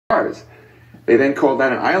stars. They then called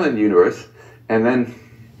that an island universe, and then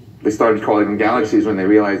they started calling them galaxies when they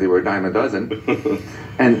realized they were a dime a dozen.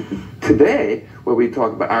 And today, when we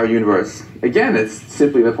talk about our universe, again, it's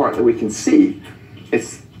simply the part that we can see.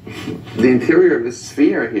 It's the interior of the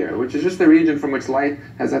sphere here, which is just the region from which light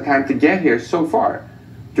has had time to get here so far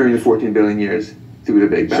during the 14 billion years through the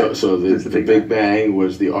Big Bang. So the Big Bang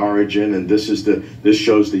was the origin, and this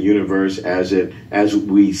shows the universe as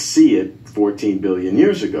we see it 14 billion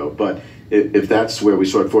years ago. But if that's where we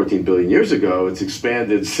saw it 14 billion years ago, it's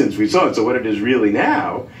expanded since we saw it. So what it is really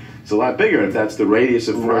now, it's a lot bigger. If that's the radius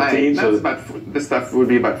of 14, right. so this stuff would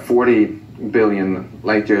be about 40 billion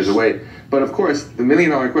light years away. But of course, the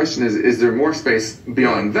million-dollar question is there more space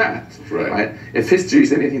beyond that? Right. If history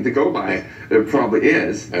is anything to go by, there probably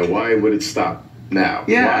is. And why would it stop now?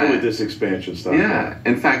 Yeah. Why would this expansion stop now?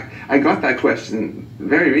 In fact, I got that question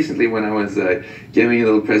very recently when I was giving a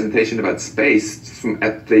little presentation about space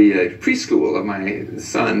at the preschool of my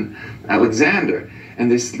son, Alexander. And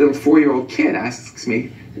this little 4-year-old kid asks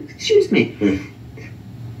me, "Excuse me,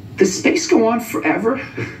 does space go on forever?"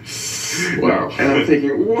 Wow. And I'm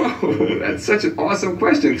thinking, whoa, that's such an awesome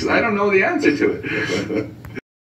question, because I don't know the answer to it.